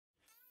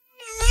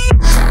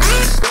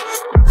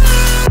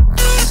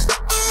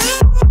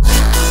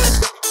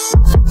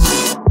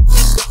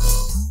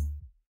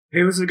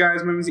Hey, what's up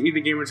guys, my name is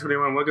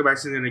EtherGamer21. Welcome back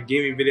to another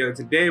gaming video.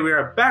 Today we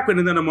are back with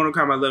another Mortal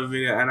Kombat 11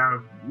 video, and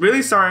I'm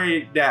really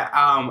sorry that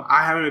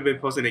I haven't been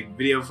posting a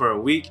video for a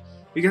week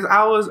because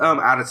I was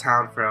out of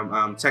town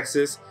from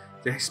Texas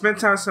to spend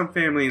time with some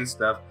family and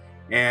stuff,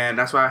 and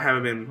that's why I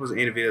haven't been posting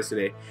any videos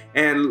today.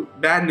 And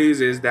bad news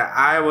is that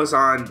I was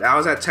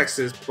at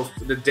Texas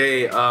the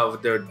day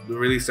of the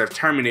release of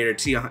Terminator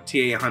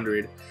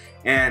T-800,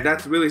 and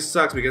that really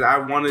sucks because I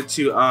wanted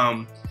to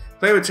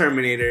play with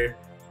Terminator,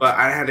 but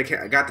I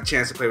got the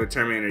chance to play with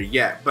Terminator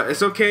yet. But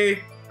it's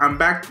okay. I'm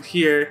back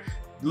here,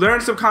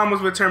 learn some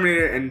combos with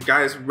Terminator, and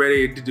guys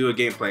ready to do a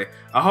gameplay.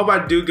 I hope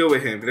I do good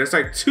with him. There's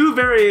like 2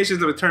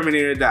 variations of a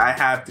Terminator that I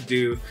have to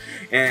do,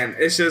 and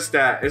it's just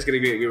that it's gonna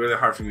get really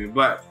hard for me.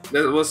 But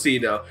we'll see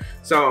though.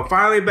 So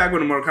finally back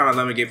with a Mortal Kombat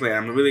 11 gameplay.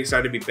 I'm really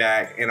excited to be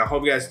back, and I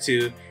hope you guys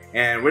too.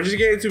 And we're just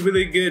getting into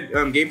really good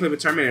gameplay with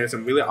Terminator,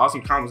 some really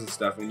awesome combos and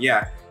stuff. And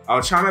yeah,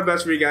 I'll try my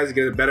best for you guys to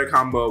get a better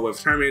combo with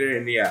Terminator,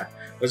 and yeah.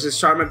 Let's just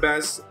try my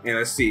best and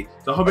let's see.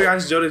 So I hope you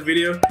guys enjoyed this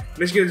video.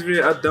 Make sure you give this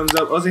video a thumbs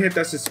up. Also hit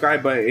that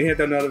subscribe button and hit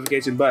that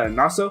notification button. And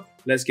also,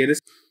 let's get it.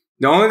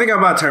 The only thing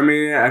about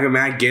Terminator, I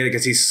get it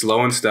because he's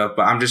slow and stuff,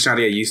 but I'm just trying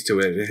to get used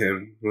to it with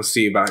him. We'll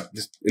see about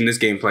this in this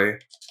gameplay.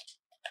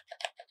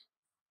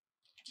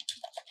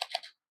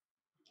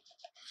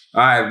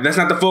 Alright, that's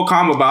not the full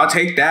combo, but I'll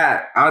take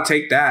that. I'll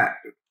take that.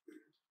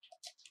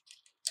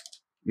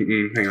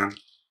 Hang on.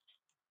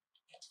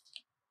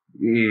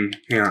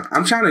 Hang on.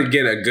 I'm trying to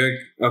get a good.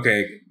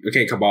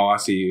 Okay, Cabal, I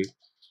see you.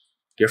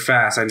 You're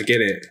fast. I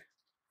get it.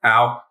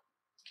 Ow.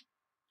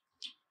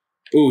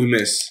 Ooh,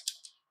 miss.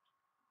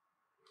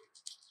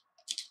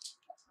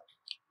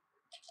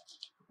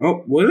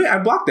 Oh, what? I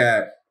blocked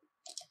that.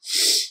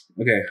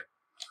 Okay.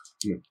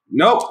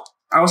 Nope.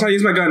 I was trying to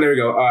use my gun. There we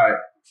go. All right.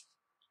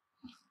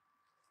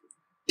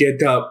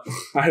 Get up.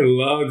 I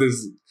love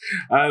this.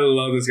 I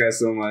love this guy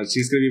so much.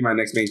 He's gonna be my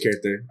next main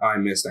character. Oh, I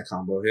missed that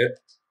combo hit.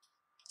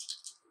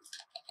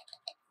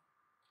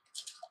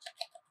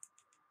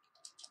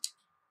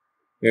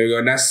 There we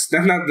go. That's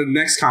not the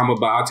next combo,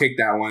 but I'll take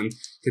that one.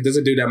 It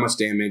doesn't do that much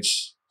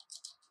damage.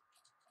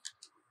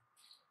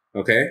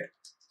 Okay.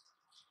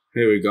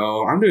 Here we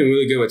go. I'm doing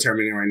really good with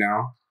Terminator right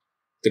now.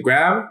 The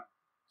grab.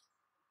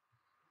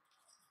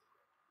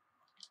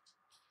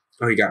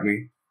 Oh, he got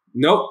me.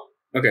 Nope.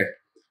 Okay.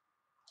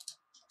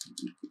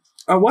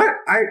 Oh, what?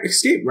 I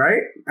escaped,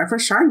 right? I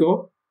pressed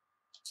triangle.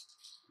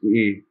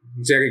 See,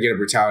 I could get a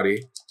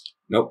brutality.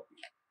 Nope.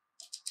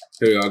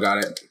 Here we go.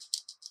 Got it.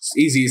 It's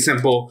easy,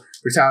 simple.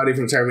 Brutality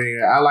from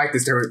Terminator. I like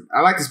this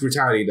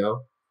brutality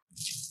though.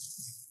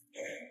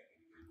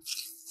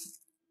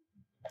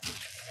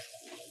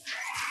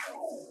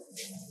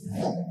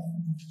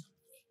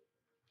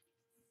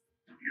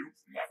 You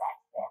never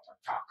fought a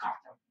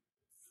T-800.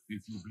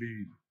 If you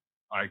bleed,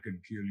 I can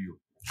kill you.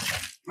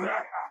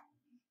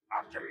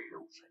 After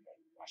losing a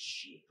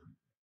machine.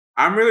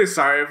 I'm really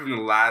sorry from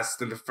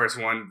the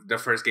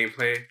first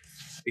gameplay,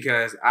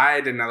 because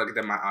I did not look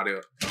at my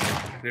audio.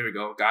 There we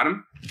go. Got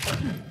him.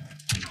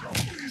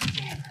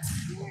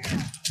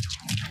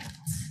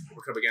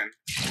 Up again.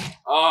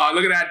 Oh,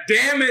 look at that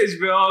damage,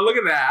 bro. Look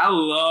at that. I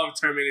love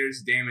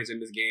Terminator's damage in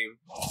this game.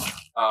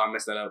 Oh, I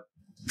messed that up.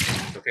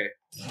 Okay.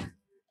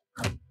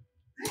 I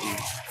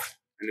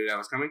knew that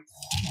was coming.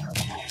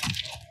 I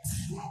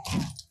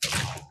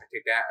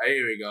take that.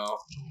 There we go.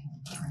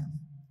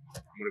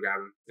 I'm gonna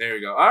grab him. There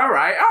we go.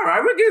 Alright.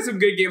 We're getting some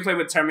good gameplay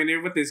with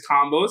Terminator with these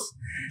combos.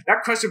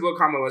 That crush and blow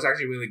combo was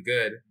actually really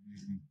good.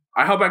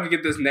 I hope I can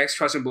get this next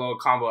crush and blow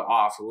combo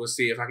off. We'll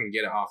see if I can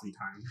get it off in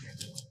time.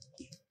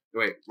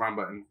 Wait, wrong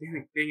button.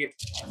 Dang it.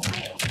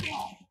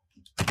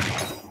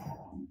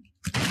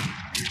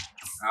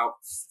 Ow.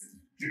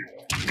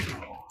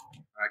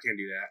 I can't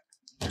do that.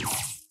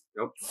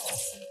 Nope.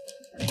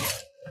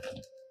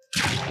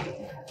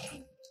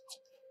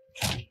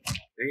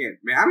 Dang it.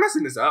 Man, I'm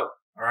messing this up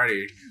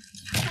already.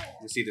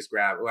 Let me see this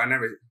grab. Oh, I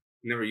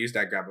never used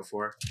that grab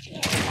before.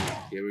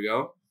 Here we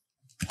go.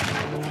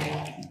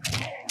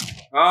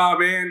 Oh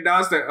man, that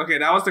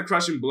was the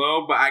crush and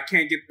blow, but I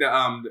can't get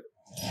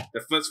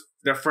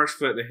the first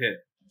foot to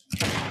hit.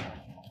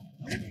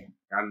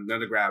 Got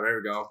another grab. There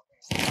we go.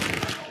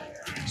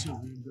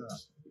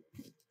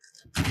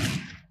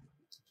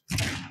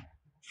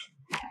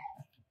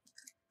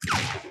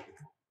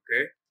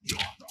 Okay.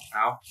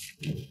 Ow.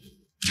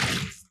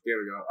 There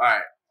we go. All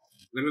right.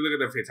 Let me look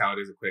at the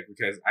fatalities real quick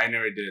because I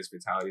never did his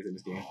fatalities in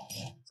this game.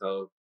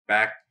 So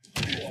back.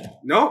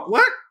 No,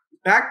 what?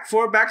 Back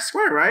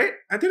square, right?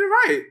 I did it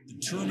right.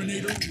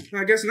 Terminator.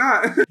 I guess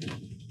not.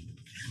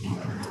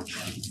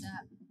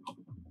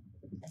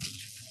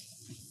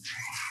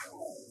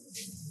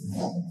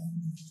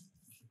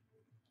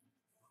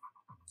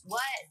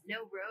 What? No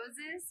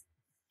roses?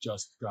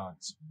 Just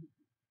guns.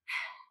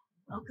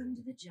 Welcome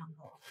to the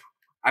jungle.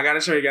 I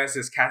gotta show you guys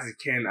this Cassie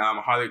Ken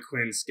Harley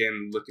Quinn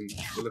skin looking.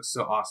 It looks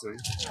so awesome.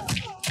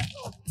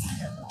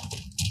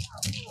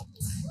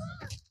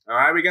 All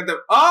right, we got the.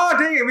 Oh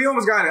dang it, we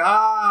almost got it.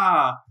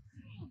 Ah,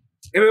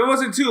 if it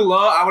wasn't too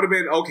low, I would have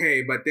been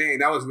okay. But dang,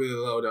 that was really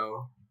low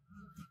though.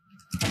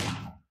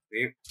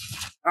 Damn.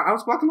 I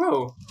was blocking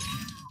low.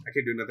 I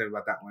can't do nothing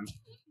about that one.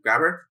 Grab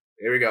her.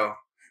 There we go.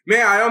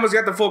 Man, I almost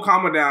got the full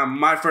combo down.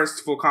 My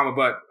first full combo,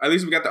 but at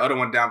least we got the other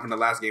one down from the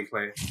last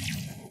gameplay.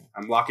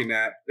 I'm blocking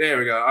that. There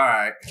we go. All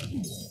right.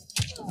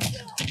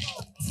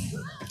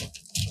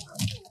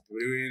 We're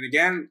doing it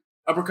again.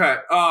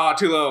 Uppercut. Oh,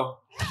 too low.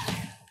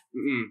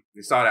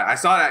 You saw that. I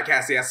saw that,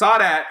 Cassie. I saw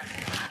that.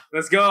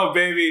 Let's go,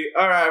 baby.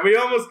 All right. We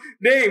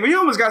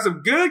almost got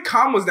some good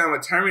combos down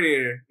with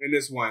Terminator in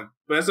this one.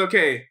 But it's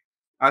okay.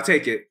 I'll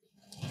take it.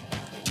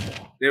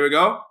 There we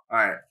go. All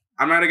right.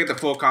 I'm not going to get the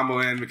full combo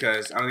in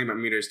because I don't think my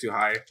meter is too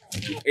high.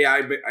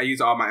 Yeah, I use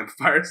all my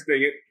amplifiers.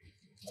 Dang it.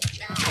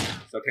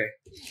 It's okay.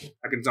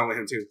 I can zone with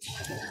him too.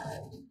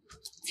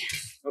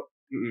 Oh,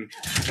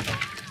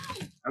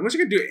 I wish I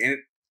could do it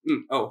in.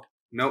 Oh,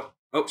 no.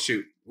 Oh,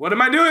 shoot. What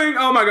am I doing?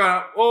 Oh, my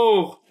God.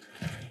 Oh.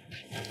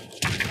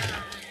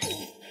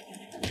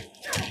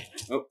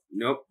 Oh,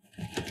 nope.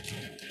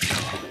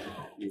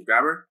 You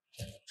grab her.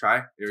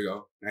 Try. There we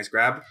go. Nice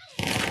grab.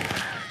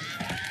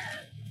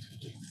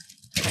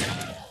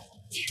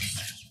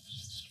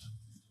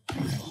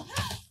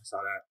 Saw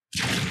that.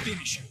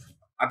 Finish him.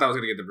 I thought I was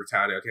gonna get the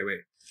brutality. Okay,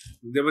 wait.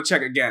 Double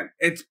check again.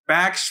 It's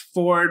back,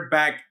 forward,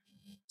 back,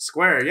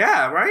 square.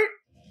 Yeah, right?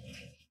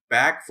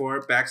 Back,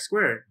 forward, back,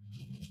 square.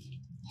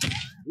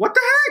 What the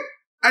heck?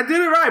 I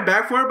did it right.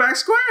 Back, forward, back,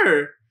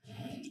 square.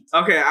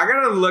 Okay, I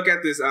gotta look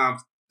at this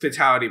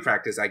fatality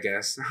practice, I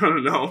guess. I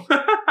don't know.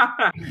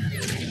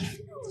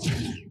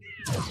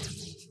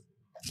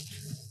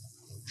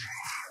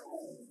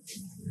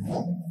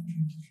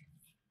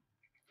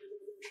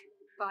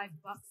 $5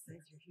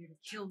 says you're here to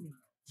kill me.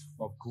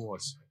 Of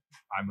course.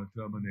 I'm a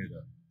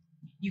Terminator.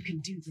 You can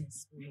do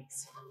this,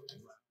 Briggs.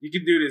 You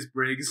can do this,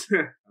 Briggs.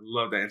 I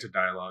love that inter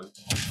dialogue.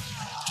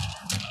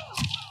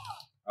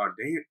 Oh,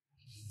 dang it.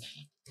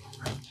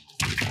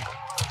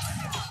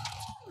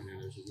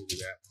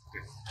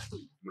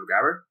 I'm gonna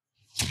grab her.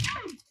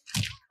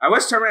 I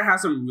wish Terminator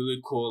has some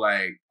really cool,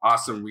 like,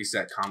 awesome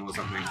reset combo or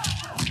something.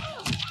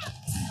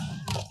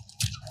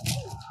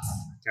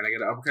 Can I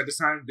get an uppercut this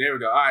time? There we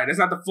go. All right, that's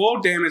not the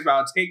full damage, but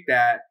I'll take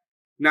that.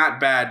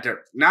 Not bad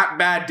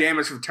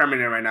damage from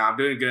Terminator right now. I'm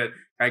doing good.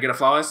 Can I get a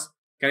flawless?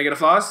 Can I get a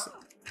flawless?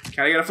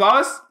 Can I get a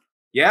flawless?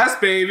 Yes,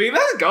 baby.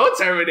 Let's go,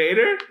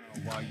 Terminator.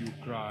 Why you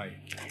cry?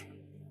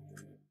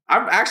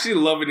 I'm actually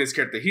loving this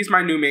character. He's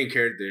my new main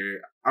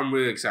character. I'm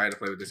really excited to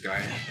play with this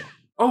guy.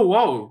 Oh,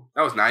 whoa.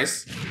 That was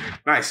nice.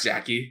 Nice,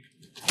 Jackie.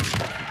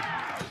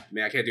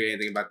 Man, I can't do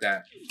anything about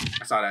that.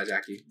 I saw that,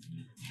 Jackie.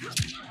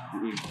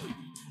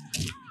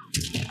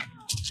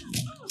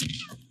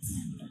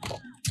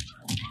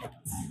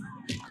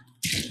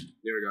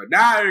 There we go.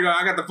 Now, there we go.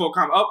 I got the full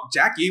combo. Oh,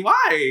 Jackie,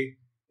 why?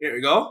 There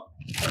we go.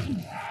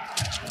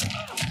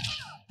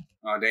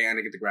 Oh, dang, I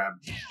didn't get the grab.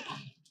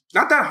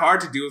 Not that hard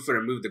to do for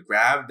the move, the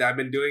grab that I've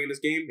been doing in this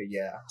game, but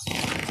yeah,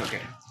 it's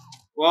okay.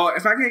 Well,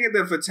 if I can't get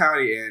the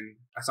fatality in,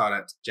 I saw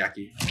that,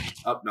 Jackie.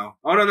 Oh, no.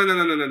 Oh, no.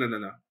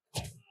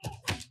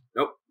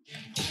 Nope.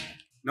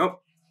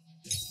 Nope.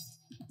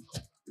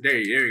 There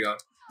you go.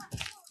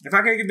 If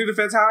I can't do the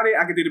fatality,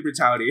 I can do the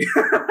brutality.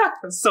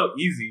 It's so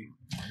easy.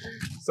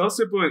 So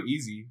simple and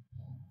easy.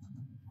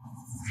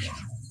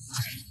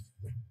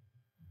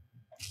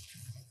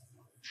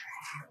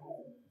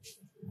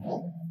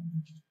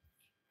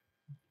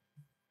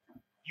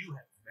 You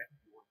have met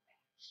your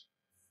match.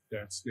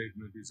 That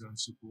statement is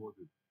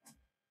unsupported.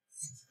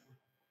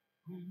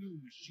 Who knew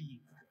machine?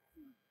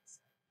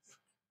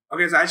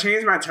 Okay, so I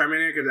changed my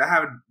Terminator because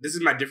this is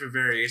my different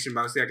variation,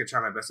 but honestly I could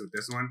try my best with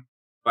this one.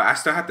 But I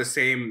still have the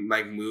same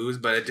like moves,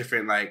 but a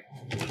different oh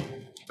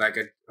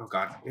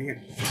god, dang it.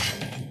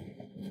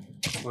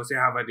 Let's see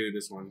how I do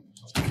this one.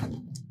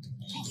 Dang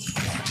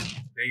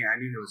it, I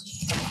knew there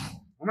was.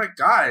 Oh my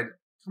god,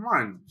 come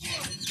on.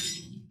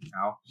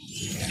 Ow.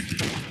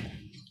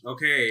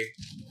 Okay.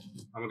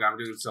 Oh my god, I'm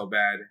doing so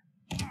bad.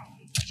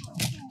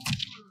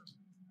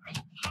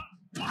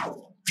 Got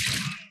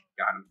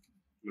him. I'm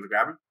gonna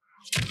grab him.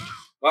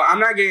 Well, I'm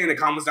not getting the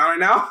combos down right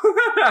now.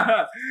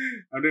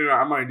 I'm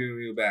already doing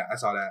real bad. I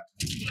saw that.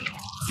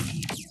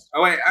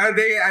 Oh wait, I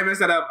messed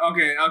that up.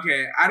 Okay.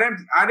 I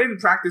didn't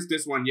practice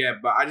this one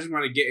yet, but I just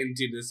want to get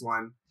into this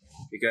one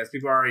because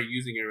people are already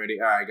using it already.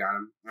 All right, got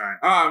him. All right.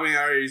 Oh man,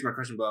 I already used my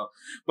crushing blow,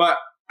 but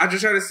I'm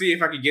just trying to see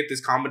if I can get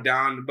this combo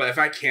down. But if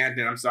I can't,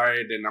 then I'm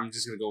sorry. Then I'm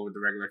just gonna go with the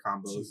regular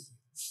combos.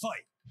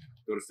 Fight.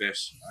 Go to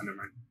fish. Oh, never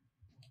mind.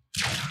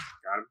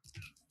 Got him.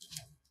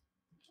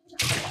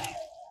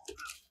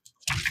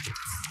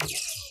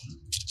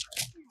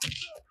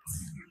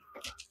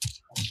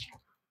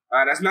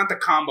 That's not the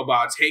combo, but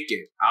I'll take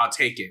it.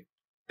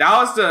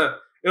 It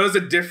was a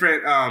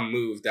different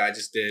move that I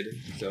just did.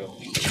 So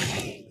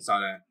I saw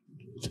that.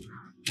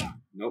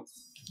 Nope.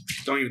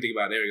 Don't even think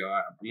about it. There we go.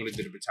 I'm gonna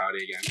do the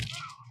brutality again.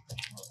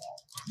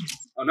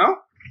 Oh no?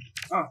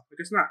 Oh, I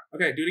guess not.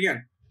 Okay, do it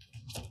again.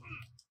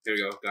 There we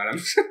go. Got him.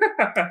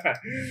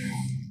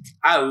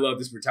 I love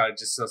this brutality.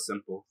 Just so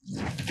simple.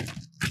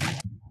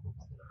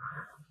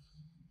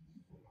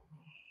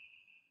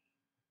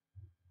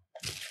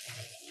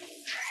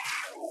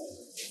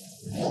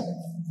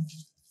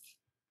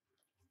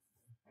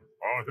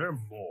 Are there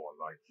more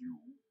like you?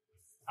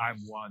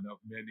 I'm one of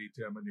many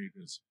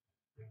Terminators.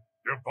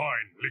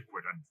 Divine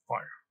liquid and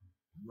fire.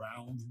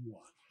 Round 1.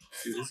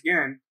 Do this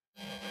again.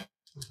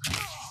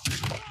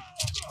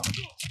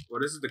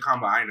 Well, this is the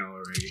combo I know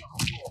already.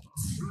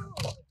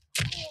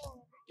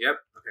 Yep.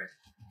 Okay.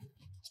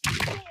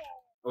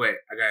 Oh wait,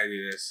 I gotta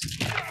do this.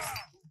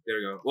 There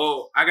we go.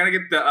 Well, I gotta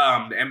get the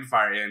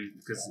amplifier in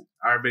because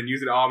I've been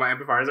using all my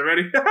amplifiers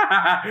already.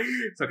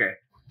 It's okay.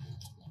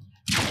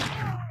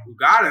 We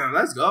got him.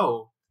 Let's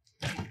go.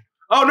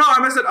 Oh no, I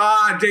messed it.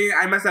 Ah, dang it!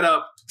 I messed that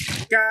up.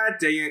 God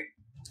dang it.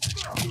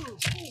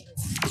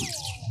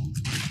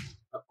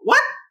 What?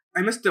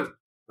 I missed the.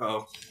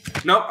 Uh-oh.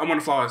 Nope, I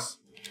want a flawless.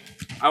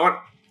 I want.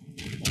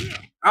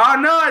 Oh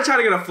no, I tried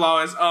to get a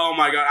flawless. Oh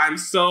my god, I'm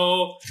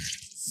so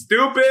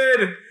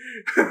stupid.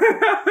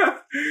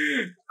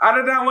 I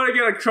did not want to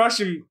get a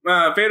crushing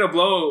fatal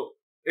blow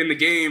in the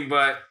game,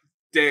 but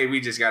dang, we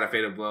just got a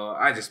fatal blow.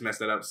 I just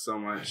messed it up so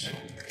much.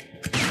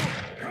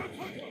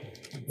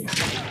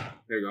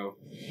 There you go.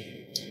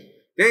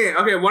 Dang,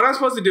 okay, what I'm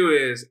supposed to do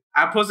is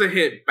I'm supposed to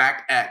hit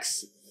back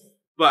X,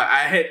 but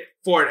I hit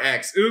forward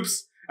X.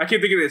 Oops, I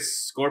keep thinking it's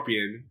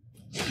Scorpion.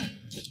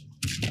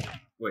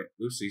 Wait,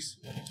 oopsies.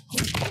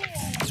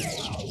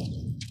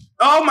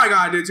 Oh my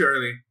god, I did it too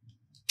early.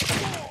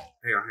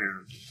 Hang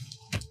on.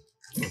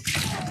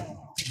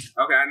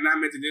 Okay, I'm not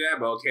meant to do that,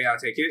 but okay, I'll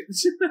take it.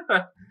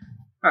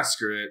 Ah,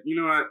 screw it. You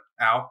know what?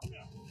 Ow.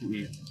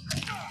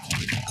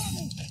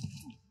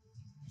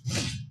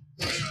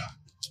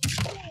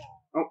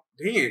 Oh,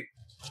 dang it.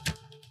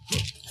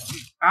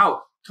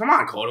 Ow. Come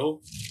on, Kodo.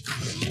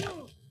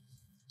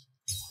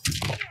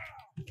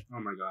 Oh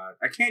my god.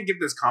 I can't get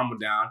this combo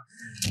down.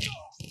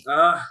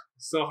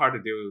 So hard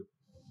to do.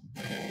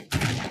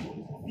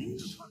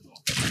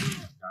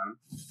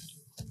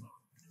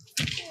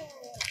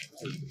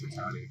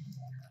 Got him.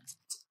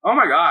 Oh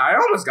my god, I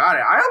almost got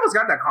it. I almost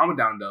got that combo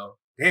down though.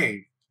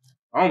 Dang.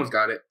 I almost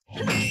got it. Are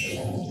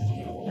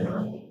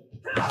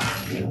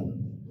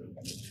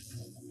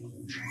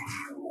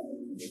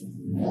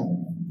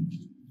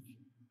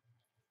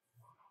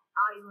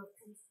you of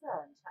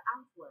concern for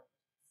Outward?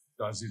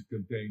 Does it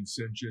contain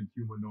sentient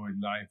humanoid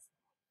life?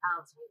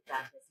 I'll take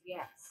that as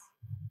yes.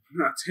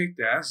 I'll take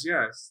that as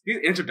yes. These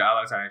intro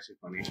dialogues are actually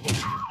funny.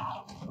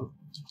 Oh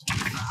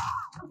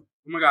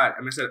my god,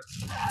 I missed it.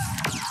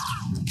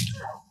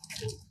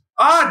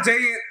 Oh,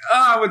 dang it.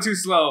 Oh, I went too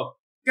slow.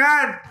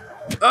 God.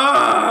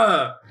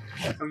 Ugh.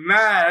 I'm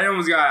mad. I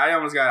almost got it.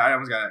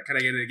 Can I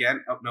get it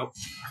again? Oh, nope.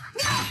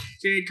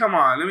 Jade, come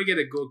on. Let me get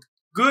a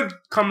good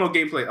combo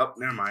gameplay. Oh,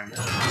 never mind.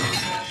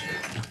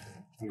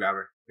 I'll grab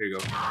her. Here you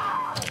go.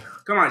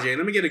 Come on, Jade.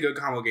 Let me get a good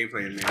combo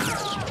gameplay in there.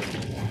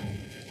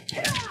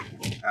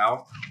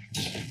 Ow.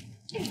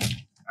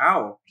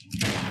 Ow.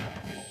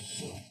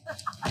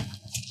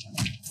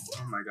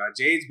 Oh my god.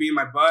 Jade's beating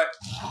my butt.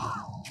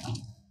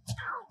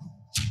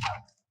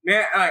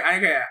 Man,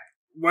 okay.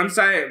 Once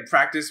I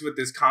practice with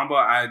this combo,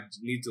 I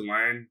need to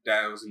learn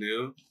that it was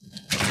new.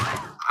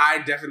 I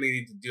definitely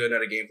need to do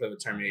another gameplay with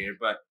Terminator,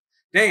 but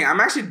dang, I'm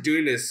actually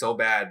doing this so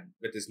bad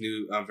with this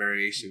new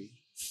variation.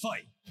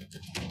 Fight.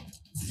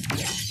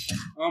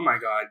 Oh my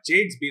god,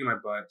 Jade's beating my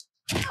butt.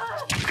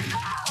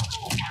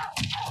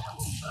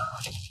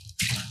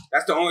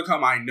 That's the only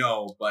combo I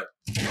know, but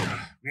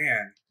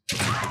man.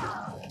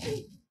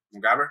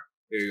 Grab her?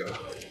 There you go.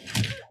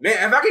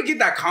 Man, if I could get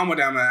that combo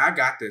down, man, I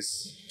got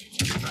this.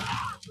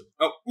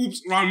 Oh,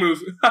 oops, wrong move.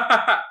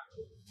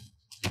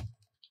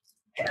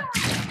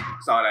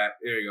 Saw that.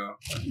 There you go.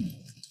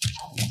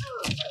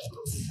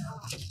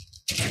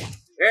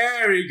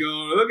 There we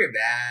go. Look at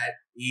that.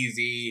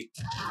 Easy.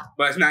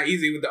 But it's not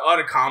easy with the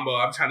other combo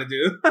I'm trying to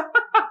do.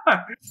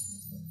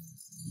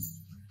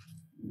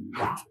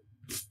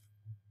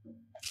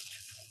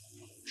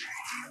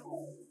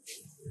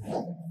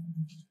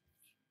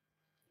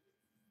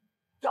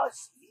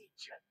 Does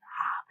Legion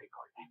have a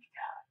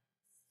collector?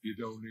 It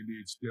only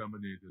needs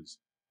Terminators.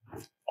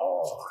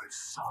 All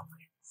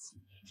sovereigns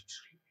need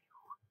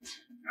tribute.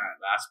 Alright,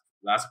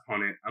 last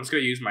opponent. I'm just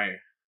gonna use my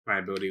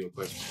ability real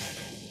quick.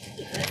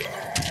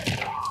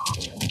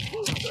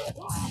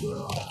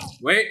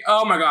 Wait,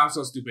 oh my god, I'm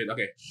so stupid.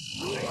 Okay.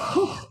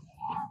 Whew.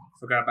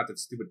 Forgot about that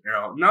stupid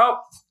arrow.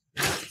 Nope.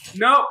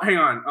 Nope, hang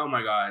on. Oh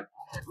my god.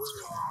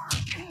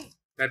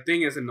 That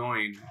thing is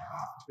annoying.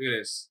 Look at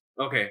this.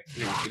 Okay,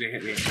 it didn't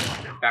hit me.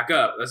 Back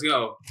up, let's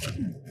go.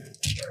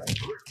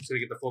 Just gonna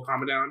get the full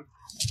combo down.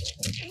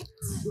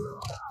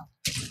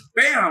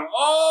 Bam!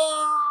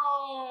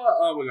 Oh!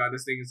 Oh my god,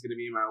 this thing is gonna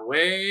be in my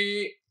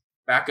way.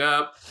 Back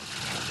up.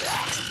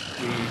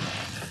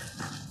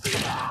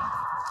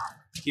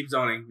 Keep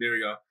zoning. There we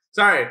go.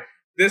 Sorry,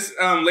 this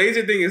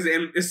laser thing is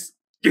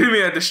giving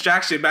me a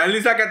distraction, but at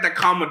least I got the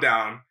combo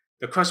down.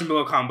 The crushing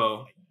blow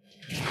combo.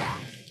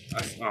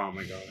 Oh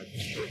my god.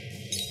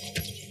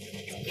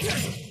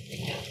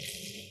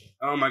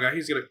 Oh my god,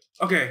 he's gonna.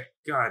 Okay,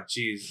 god,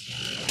 jeez.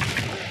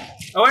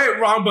 Oh wait,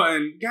 wrong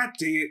button. God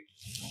dang it.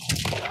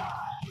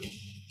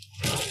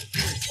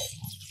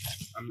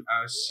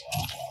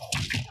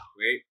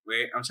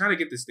 Wait. I'm trying to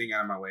get this thing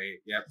out of my way.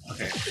 Yep.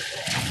 Okay.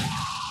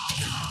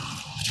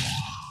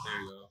 There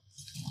you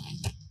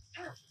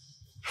go.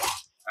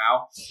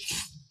 Ow.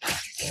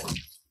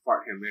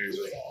 Fart him. There you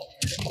go.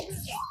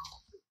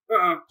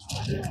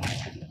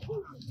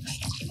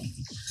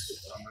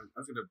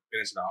 I'm gonna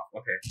finish it off.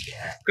 Okay.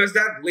 Because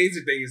that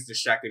laser thing is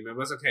distracting me,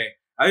 but it's okay.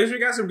 At least we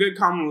got some good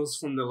combos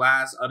from the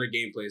last other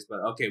gameplays, but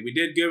okay, we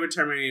did good with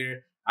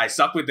Terminator. I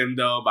suck with him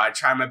though, but I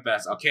tried my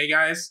best. Okay,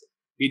 guys?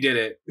 We did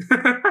it.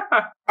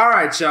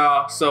 Alright,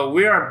 y'all. So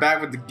we are back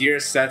with the gear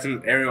sets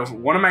and area of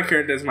one of my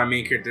characters, my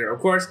main character.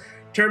 Of course,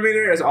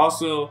 Terminator is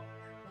also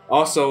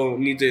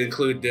need to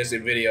include this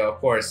in video, of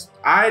course.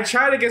 I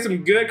tried to get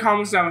some good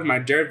combos down with my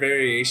dirt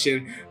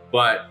variation,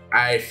 but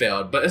I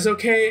failed. But it's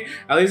okay.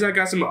 At least I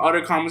got some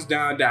other combos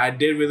down that I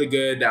did really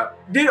good. That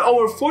did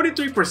over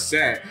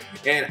 43%,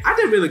 and I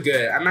did really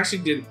good. I'm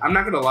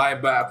not gonna lie,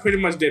 but I pretty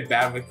much did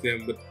bad with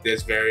them with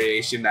this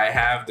variation that I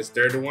have, this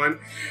third one.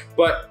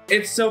 But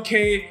it's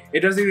okay. It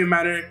doesn't even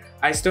matter.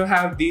 I still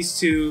have these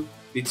two.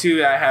 The two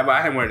that I have.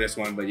 I haven't worn this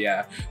one, but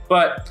yeah.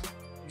 But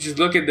just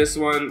look at this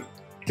one.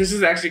 This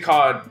is actually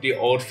called the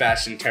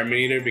old-fashioned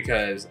Terminator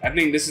because I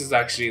think this is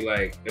actually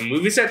like a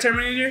movie set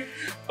Terminator,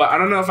 but I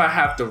don't know if I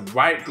have the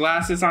right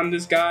glasses on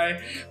this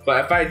guy.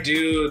 But if I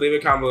do, leave a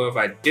comment below if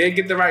I did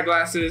get the right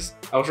glasses.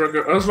 I was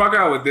rocking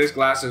out with this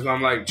glasses, but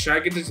I'm like, should I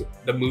get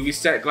the movie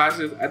set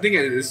glasses? I think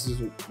this is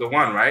the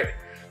one, right?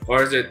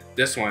 Or is it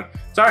this one?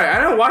 Sorry,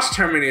 I don't watch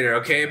Terminator,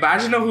 okay? But I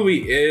just know who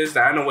he is,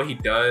 I know what he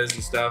does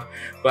and stuff,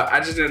 but I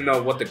just didn't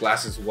know what the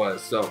glasses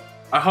was. So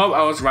I hope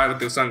I was right with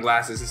the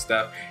sunglasses and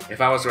stuff.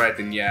 If I was right,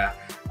 then yeah.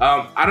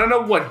 I don't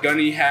know what gun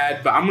he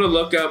had, but I'm gonna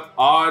look up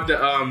all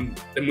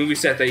the movie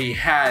set that he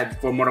had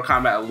for Mortal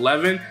Kombat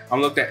 11. I'm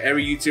gonna look at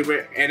every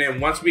YouTuber, and then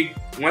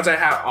once I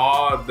have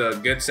all the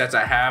good sets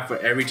I have for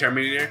every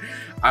Terminator,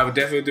 I would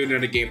definitely do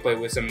another gameplay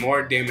with some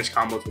more damage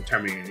combos with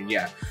Terminator.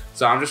 Yeah.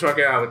 So I'm just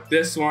working out with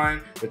this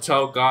one, the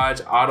 12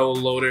 Gauge auto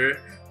loader.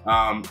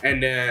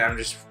 And then I'm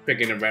just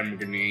picking the random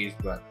grenades,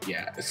 but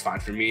yeah, it's fine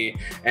for me.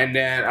 And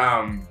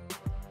then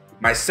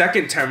my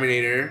second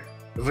Terminator,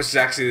 which is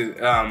actually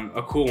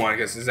a cool one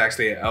because it's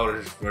actually an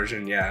elder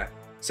version, yeah.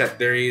 Set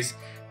theories,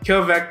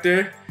 kill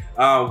vector.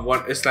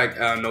 It's like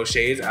no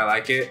shades. I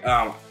like it.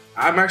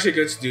 I'm actually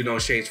good to do no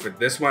shades for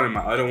this one and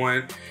my other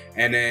one.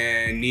 And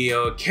then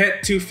Neo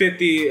Ket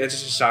 250. It's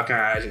just a shotgun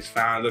I just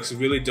found. It looks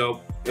really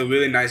dope. A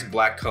really nice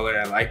black color.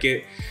 I like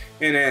it.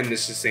 And then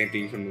this is the same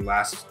thing from the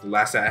last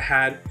that I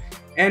had.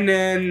 And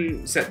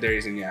then set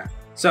theories, and yeah.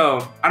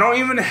 So I don't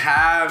even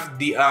have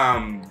the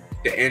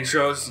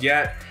intros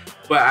yet,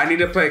 but I need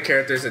to play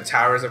characters and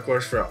towers, of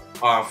course,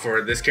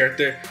 for this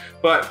character.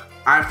 But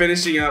I'm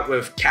finishing up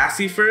with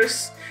Cassie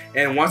first,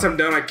 and once I'm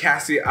done with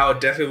Cassie, I'll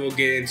definitely will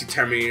get into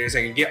Terminators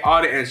and get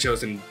all the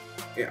intros and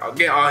I'll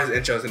get all his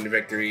intros and the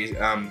victories,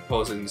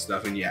 poses and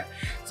stuff, and yeah.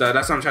 So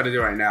that's what I'm trying to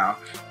do right now.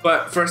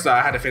 But first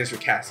I had to finish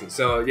with Cassie.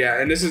 So yeah,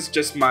 and this is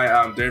just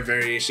my third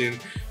variation,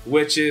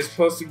 which is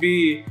supposed to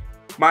be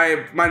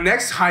my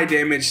next high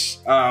damage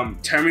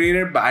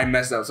Terminator, but I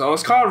messed up. So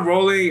it's called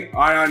Rolling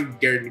Ion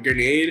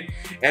Grenade,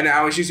 and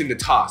I was using the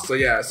toss. So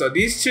yeah, so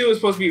these two are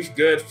supposed to be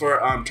good for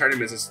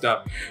tournaments and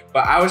stuff,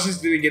 but I was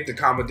just didn't get the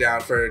combo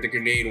down for the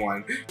grenade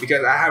one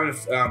because I haven't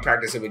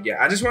practiced it with yet.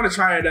 I just want to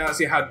try it out,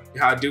 see how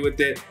I do with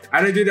it.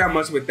 I didn't do that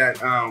much with that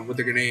with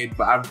the grenade,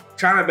 but I'm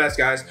trying my best,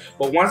 guys.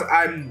 But once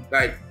I'm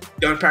like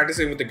done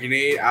practicing with the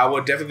grenade, I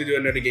will definitely do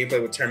another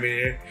gameplay with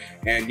Terminator.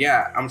 And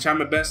yeah, I'm trying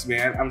my best,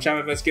 man. I'm trying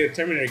my best to get a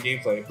Terminator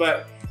gameplay.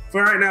 But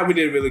for right now, we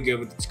did really good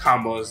with the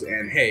combos,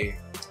 and hey,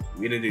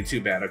 we didn't do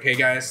too bad, okay,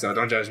 guys? So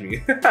don't judge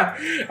me.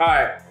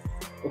 Alright,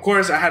 of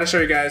course, I had to show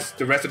you guys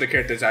the rest of the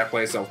characters I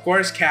play. So of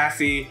course,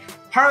 Cassie,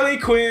 Harley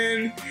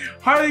Quinn,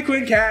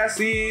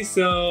 Cassie.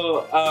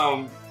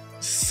 So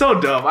so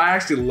dope. I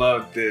actually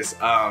love this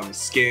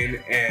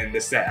skin and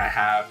the set I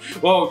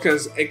have. Well,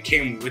 because it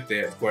came with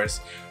it, of course.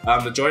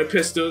 The Joy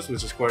Pistols,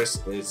 which of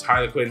course is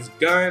Harley Quinn's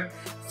gun.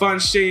 Fun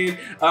shade.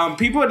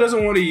 People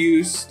doesn't want to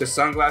use the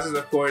sunglasses,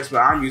 of course, but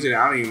I'm using it.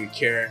 I don't even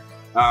care.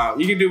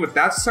 You can do it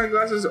without the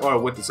sunglasses or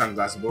with the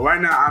sunglasses, but right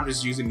now I'm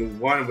just using the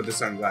one with the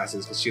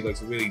sunglasses because she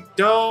looks really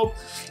dope.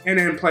 And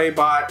then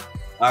Playbot,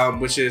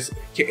 which is,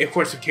 of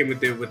course, it came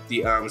with it with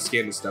the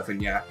skin and stuff,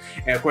 and yeah.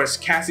 And of course,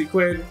 Cassie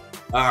Quinn.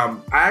 I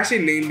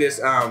actually named this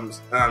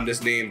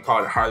this name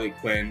called Harley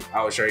Quinn.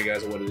 I will show you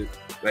guys what it is.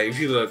 Like if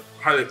you look,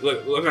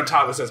 look on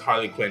top, it says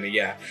Harley Quinn, and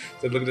yeah.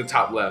 So look at the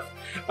top left.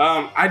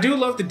 I do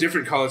love the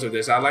different colors of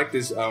this. I like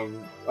this.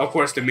 Of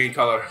course, the main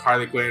color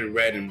Harley Quinn,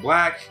 red and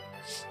black.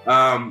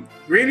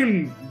 Green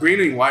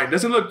and white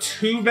doesn't look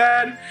too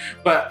bad,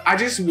 but I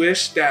just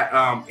wish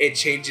that it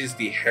changes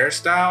the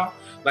hairstyle.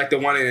 Like the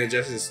one in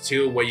Injustice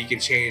 2 where you can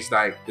change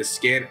like the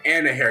skin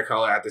and the hair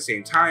color at the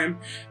same time.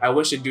 I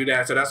wish it'd do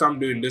that, so that's why I'm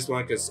doing this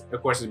one, because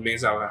of course it's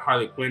based out of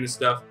Harley Quinn and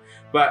stuff.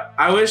 But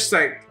I wish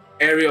like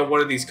every one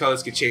of these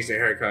colors could change their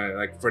hair color.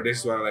 Like for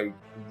this one, like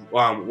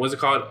what's it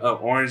called?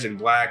 Orange and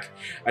black.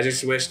 I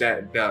just wish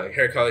that the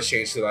hair color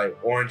changed to like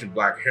orange and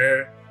black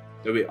hair.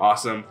 That'd be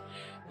awesome.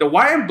 The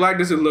white and black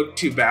doesn't look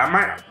too bad. I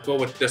might go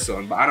with this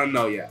one, but I don't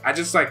know yet. I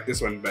just like this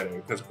one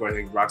better because of course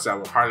it rocks out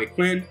with Harley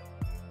Quinn.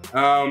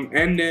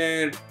 And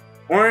then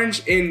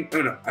orange and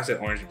oh no, I said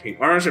orange and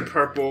pink. Orange and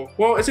purple.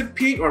 Well, is it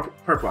pink or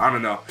purple? I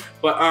don't know.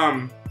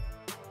 But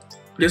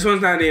this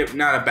one's not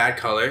a bad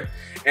color.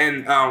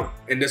 And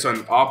this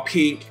one all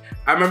pink.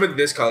 I remember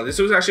this color. This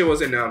was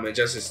actually in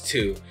Injustice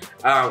 2.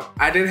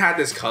 I didn't have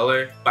this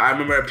color, but I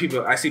remember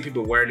I see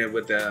people wearing it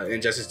with the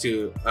Injustice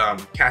 2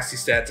 Cassie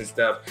sets and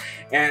stuff,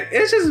 and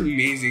it's just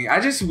amazing. I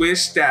just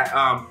wish that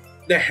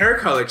the hair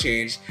color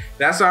changed.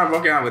 That's why I'm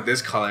working on with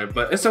this color,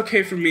 but it's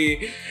okay for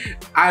me.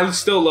 I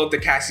still love the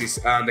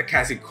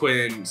Cassie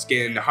Quinn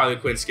skin, the Harley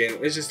Quinn skin.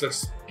 It just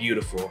looks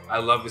beautiful. I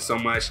love it so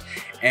much,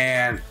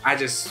 and I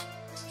just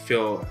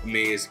feel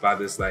amazed by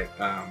this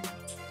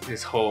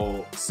this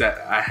whole set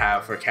I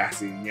have for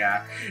Cassie.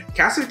 Yeah,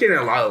 Cassie's getting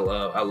a lot of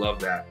love. I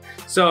love that.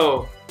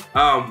 So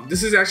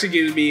this is actually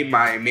going to be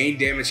my main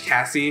damage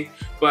Cassie,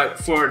 but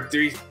for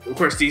of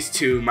course these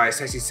two, my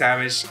Sexy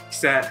Savage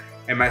set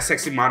and my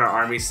Sexy Modern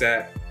Army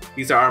set,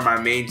 these are my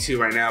main two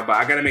right now, but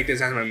I gotta make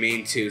this as my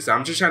main two. So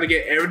I'm just trying to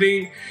get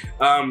everything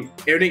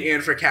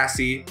in for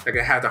Cassie. Like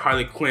I have the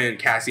Harley Quinn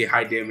Cassie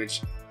high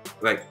damage.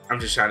 Like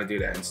I'm just trying to do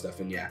that and stuff,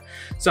 and yeah.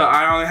 So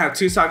I only have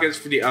 2 sockets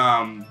for the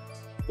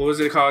what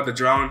was it called? The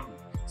drone.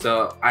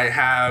 So I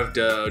have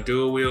the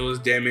dual wheels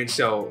damage,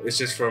 so it's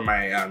just for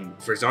my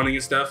for zoning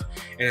and stuff,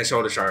 and then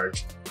shoulder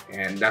charge.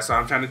 And that's what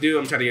I'm trying to do.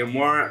 I'm trying to get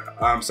more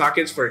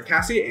sockets for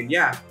Cassie, and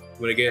yeah,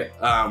 I'm gonna get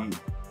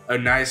a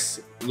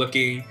nice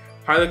looking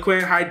Harley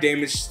Quinn high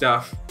damage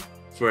stuff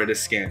for the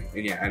skin,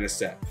 and yeah, and the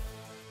set.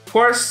 Of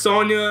course,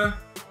 Sonya.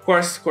 Of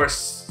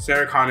course,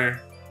 Sarah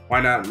Connor. Why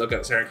not look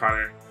up Sarah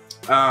Connor?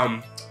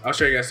 I'll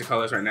show you guys the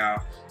colors right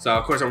now. So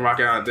of course I'm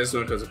rocking out this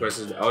one because of course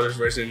it's the eldest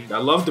version. I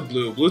love the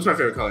blue. Blue's my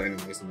favorite color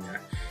anyways.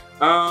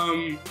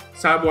 Yeah.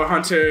 Cyborg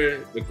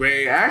Hunter, the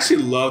gray. I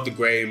actually love the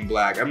gray and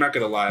black. I'm not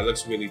gonna lie, it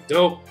looks really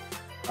dope.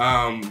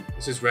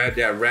 This is red,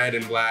 yeah, red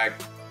and black.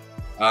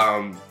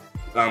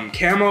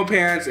 Camo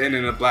pants and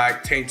then a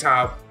black tank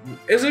top.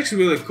 It looks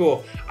really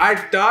cool. I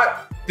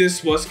thought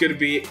this was gonna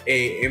be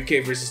a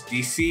MK versus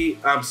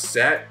DC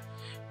set,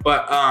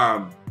 but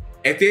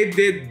if they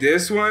did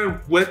this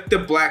one with the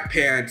black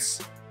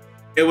pants,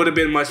 it would have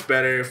been much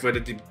better for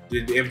the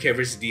MK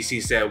vs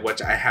DC set, which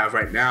I have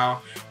right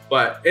now.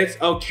 But it's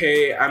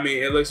okay. I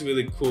mean, it looks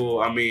really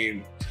cool. I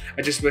mean,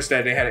 I just wish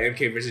that they had an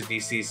MK vs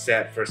DC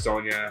set for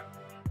Sonya.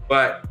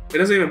 But it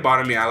doesn't even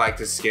bother me. I like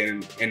the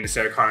skin and the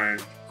Sarah Connor.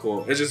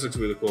 Cool. It just looks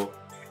really cool.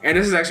 And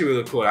this is actually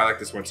really cool. I like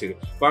this one too.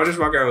 But I'll just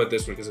walk out with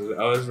this one because it's the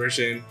eldest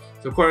version.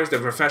 So of course, the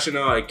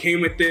professional, it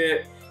came with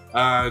it.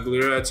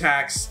 Glura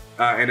attacks,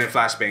 and then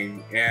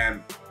flashbang,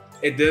 and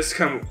this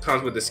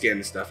comes with the skin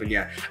and stuff, and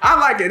yeah, I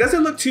like it. It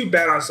doesn't look too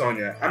bad on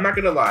Sonya. I'm not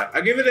gonna lie.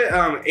 I give it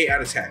an 8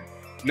 out of 10.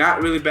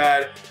 Not really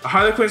bad. A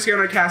Harley Quinn skin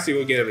on Cassie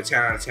will give it a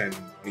 10 out of 10,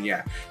 and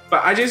yeah.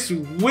 But I just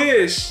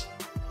wish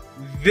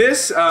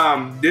this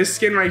this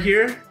skin right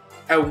here,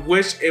 I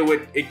wish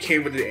it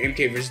came with the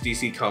MK vs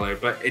DC color,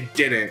 but it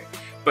didn't.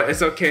 But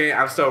it's okay.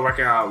 I'm still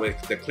working out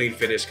with the clean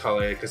finish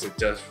color because it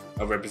does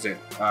represent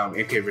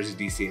MK vs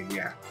DC, and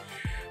yeah.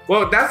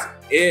 Well, that's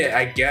it,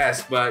 I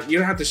guess, but you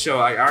don't have to show.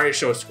 I already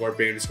showed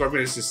Scorpion.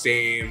 Scorpion is the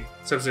same,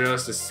 Sub-Zero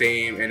is the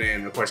same, and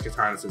then of course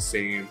Katana is the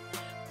same.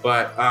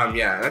 But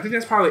yeah, I think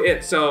that's probably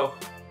it. So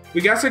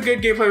we got some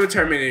good gameplay with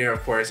Terminator,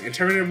 of course. In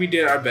Terminator, we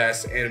did our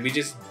best, and we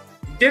just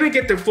didn't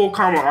get the full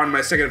combo on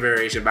my second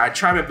variation, but I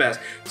tried my best.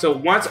 So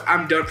once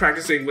I'm done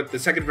practicing with the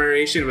second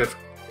variation with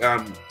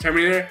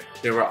Terminator,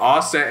 they were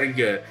all set and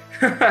good.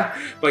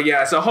 But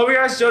yeah, so hope you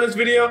guys enjoyed this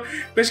video.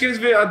 Make sure to give this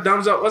video a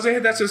thumbs up. Also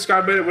hit that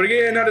subscribe button. We're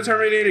getting another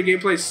Terminator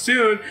gameplay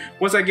soon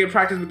once I get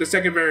practice with the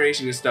second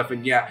variation and stuff.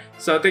 And yeah,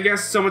 so thank you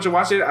guys so much for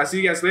watching. I'll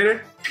see you guys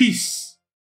later. Peace.